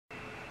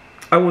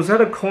I was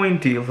at a coin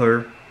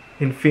dealer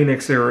in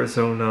Phoenix,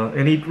 Arizona,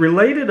 and he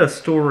related a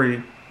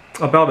story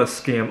about a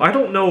scam. I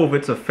don't know if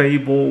it's a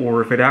fable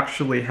or if it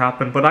actually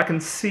happened, but I can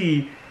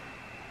see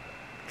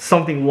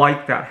something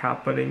like that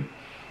happening.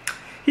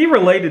 He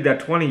related that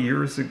 20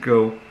 years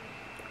ago,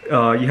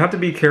 you have to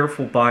be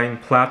careful buying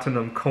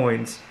platinum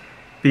coins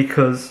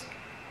because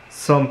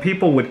some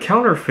people would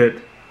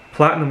counterfeit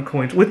platinum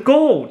coins with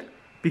gold,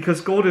 because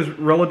gold is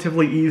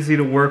relatively easy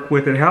to work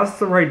with. It has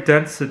the right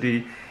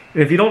density.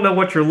 And if you don't know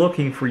what you're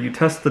looking for, you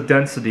test the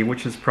density,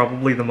 which is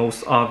probably the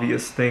most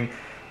obvious thing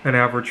an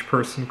average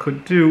person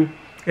could do,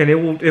 and it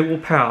will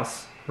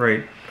pass,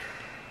 right?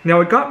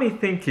 Now, it got me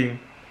thinking,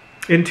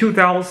 in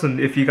 2000,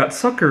 if you got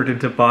suckered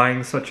into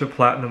buying such a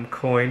platinum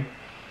coin,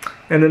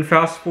 and then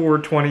fast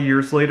forward 20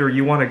 years later,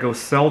 you want to go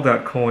sell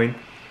that coin,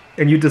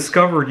 and you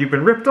discovered you've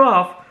been ripped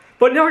off,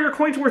 but now your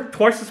coin's worth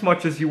twice as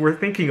much as you were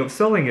thinking of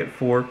selling it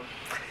for.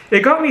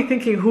 It got me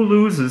thinking, who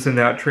loses in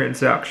that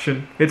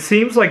transaction? It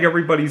seems like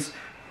everybody's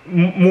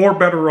more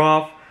better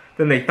off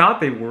than they thought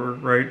they were,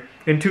 right?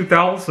 In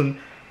 2000,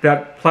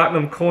 that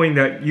platinum coin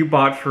that you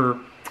bought for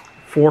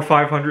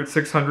 $400,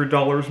 $500,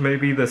 $600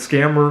 maybe, the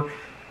scammer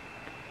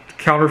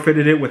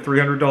counterfeited it with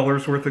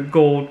 $300 worth of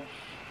gold.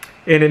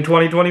 And in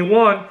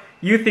 2021,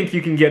 you think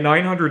you can get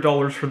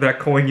 $900 for that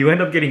coin, you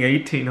end up getting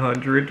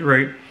 $1,800,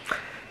 right?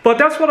 But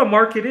that's what a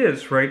market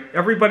is, right?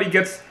 Everybody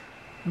gets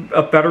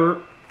a better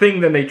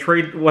thing than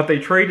what they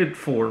traded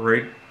for,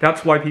 right?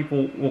 That's why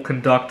people will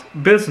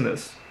conduct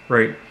business,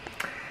 right?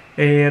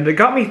 And it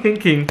got me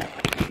thinking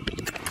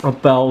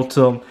about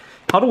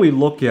how do we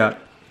look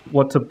at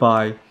what to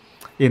buy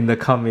in the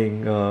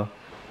coming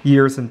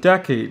years and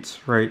decades,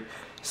 right?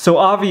 So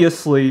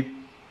obviously,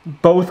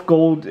 both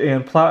gold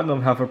and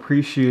platinum have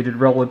appreciated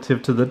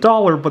relative to the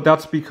dollar, but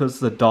that's because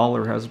the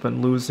dollar has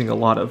been losing a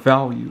lot of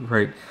value,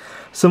 right?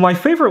 So my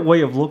favorite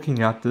way of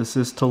looking at this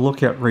is to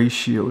look at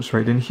ratios,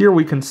 right? And here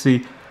we can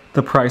see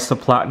the price of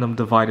platinum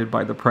divided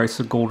by the price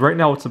of gold. Right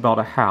now it's about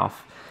a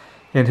half.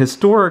 And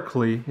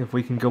historically, if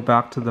we can go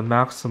back to the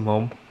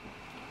maximum,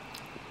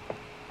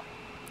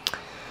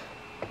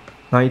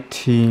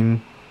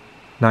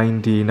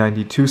 1990,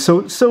 92.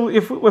 So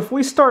if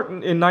we start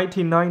in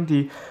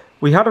 1990,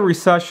 we had a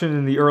recession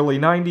in the early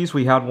 90s,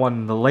 we had one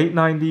in the late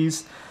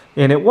 90s,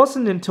 and it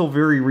wasn't until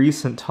very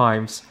recent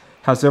times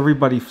has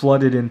everybody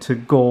flooded into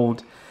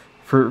gold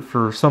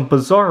for some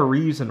bizarre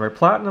reason, right?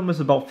 Platinum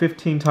is about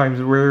 15 times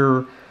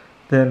rarer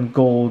than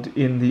gold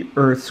in the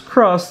Earth's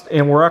crust,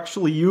 and we're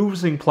actually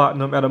using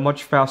platinum at a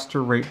much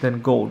faster rate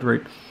than gold,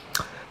 right?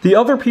 The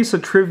other piece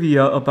of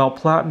trivia about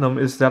platinum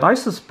is that I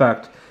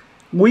suspect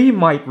we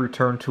might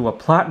return to a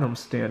platinum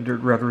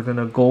standard rather than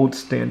a gold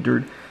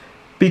standard,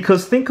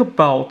 because think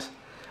about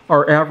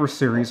our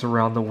adversaries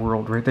around the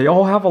world, right? They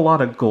all have a lot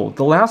of gold.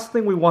 The last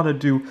thing we want to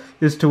do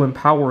is to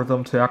empower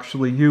them to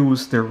actually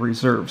use their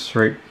reserves,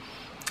 right?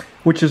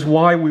 Which is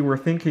why we were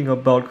thinking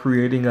about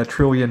creating a $1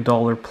 trillion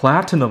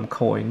platinum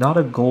coin, not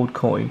a gold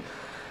coin.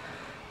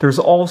 There's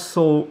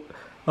also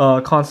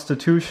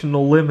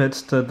constitutional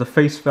limits to the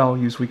face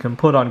values we can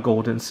put on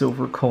gold and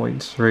silver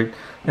coins, right?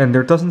 And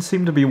there doesn't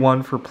seem to be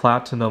one for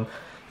platinum.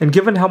 And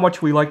given how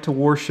much we like to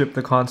worship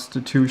the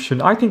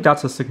Constitution, I think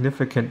that's a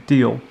significant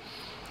deal.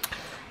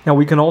 Now,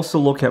 we can also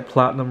look at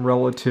platinum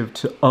relative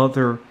to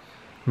other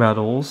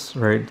metals,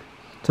 right?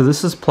 So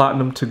this is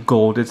platinum to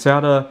gold. It's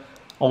at a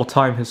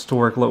all-time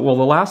historic low. Well,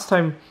 the last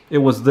time it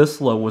was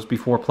this low was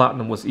before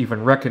platinum was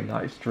even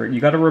recognized, right? You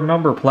got to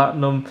remember,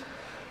 platinum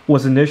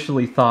was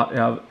initially thought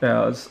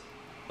as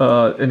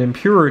an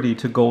impurity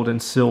to gold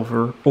and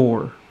silver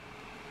ore,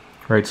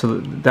 right? So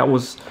that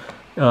was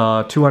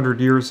 200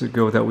 years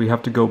ago that we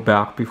have to go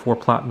back before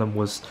platinum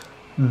was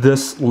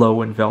this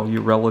low in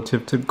value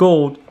relative to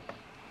gold.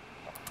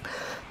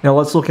 Now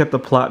let's look at the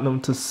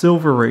platinum to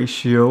silver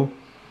ratio.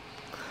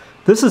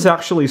 This is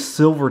actually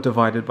silver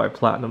divided by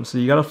platinum, so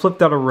you got to flip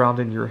that around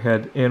in your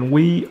head, and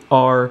we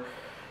are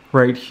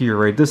right here,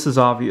 right? This is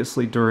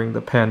obviously during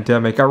the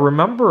pandemic. I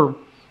remember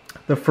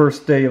the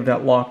first day of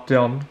that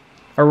lockdown.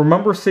 I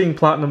remember seeing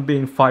platinum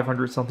being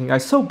 500 something. I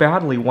so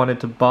badly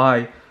wanted to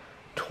buy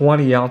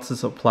 20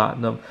 ounces of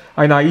platinum.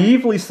 I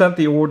naively sent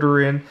the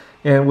order in,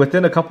 and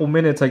within a couple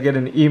minutes I get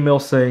an email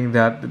saying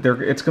that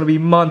it's going to be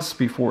months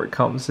before it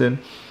comes in.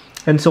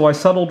 And so I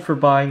settled for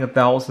buying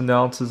 1,000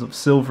 ounces of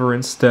silver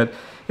instead.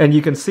 And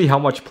you can see how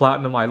much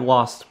platinum I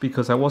lost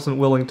because I wasn't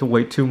willing to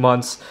wait 2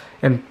 months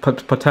and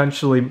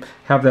potentially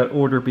have that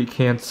order be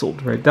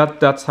canceled, right?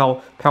 That's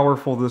how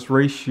powerful this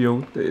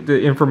ratio,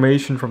 the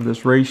information from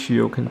this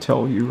ratio can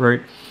tell you,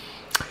 right?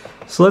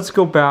 So let's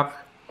go back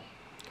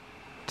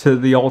to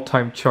the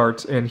all-time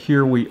charts, and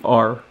here we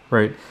are,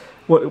 right?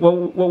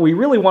 What we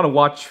really want to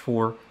watch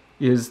for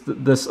is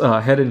this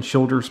head and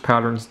shoulders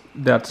patterns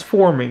that's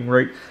forming,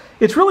 right?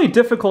 It's really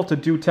difficult to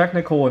do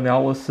technical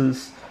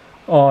analysis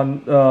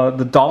on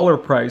the dollar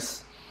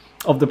price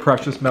of the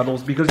precious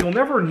metals because you'll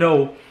never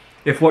know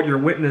if what you're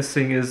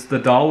witnessing is the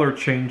dollar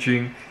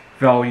changing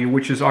value,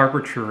 which is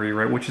arbitrary,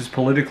 right, which is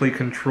politically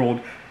controlled,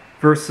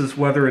 versus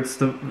whether it's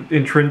the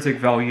intrinsic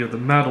value of the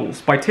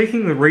metals. By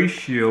taking the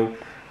ratio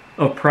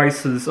of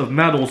prices of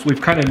metals,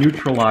 we've kind of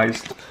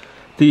neutralized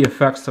the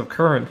effects of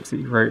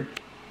currency, right?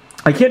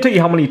 I can't tell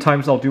you how many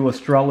times I'll do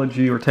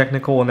astrology or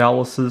technical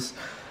analysis,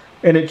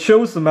 and it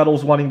shows the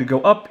metals wanting to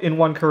go up in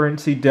one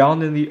currency,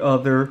 down in the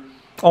other,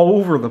 all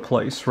over the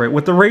place, right?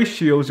 With the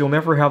ratios, you'll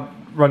never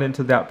run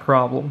into that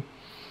problem.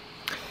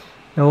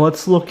 Now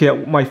let's look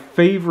at my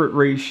favorite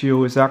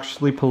ratio is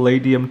actually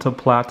palladium to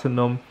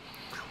platinum,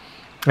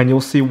 and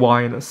you'll see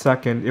why in a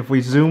second. If we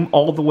zoom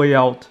all the way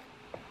out,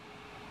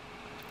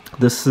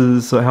 this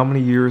is how many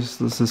years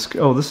this is?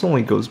 Oh, this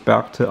only goes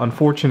back to,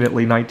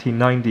 unfortunately,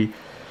 1990.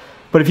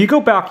 But if you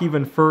go back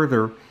even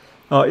further,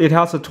 it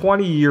has a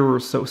 20-year or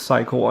so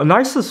cycle. And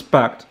I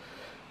suspect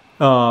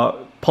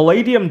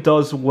palladium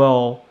does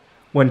well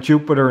when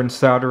Jupiter and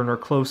Saturn are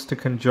close to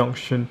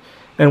conjunction.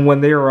 And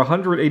when they are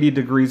 180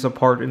 degrees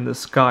apart in the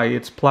sky,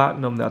 it's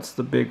platinum that's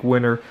the big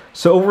winner.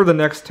 So over the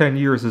next 10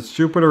 years, as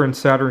Jupiter and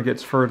Saturn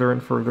gets further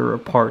and further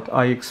apart,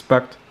 I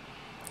expect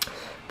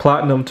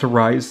platinum to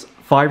rise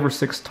 5 or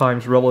 6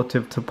 times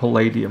relative to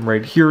palladium,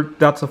 right? Here,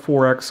 that's a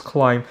 4x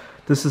climb.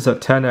 This is a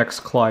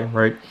 10x climb,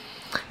 right?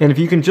 And if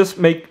you can just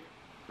make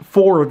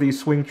 4 of these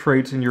swing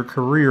trades in your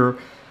career,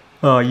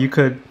 you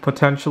could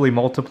potentially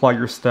multiply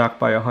your stack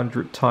by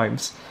 100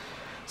 times.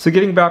 So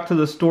getting back to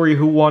the story,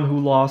 who won, who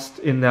lost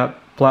in that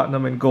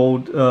platinum and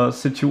gold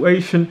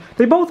situation,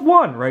 they both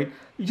won, right?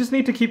 You just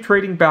need to keep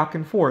trading back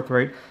and forth,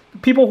 right? The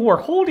people who are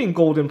holding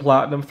gold and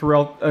platinum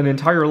throughout an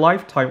entire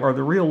lifetime are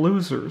the real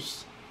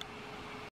losers.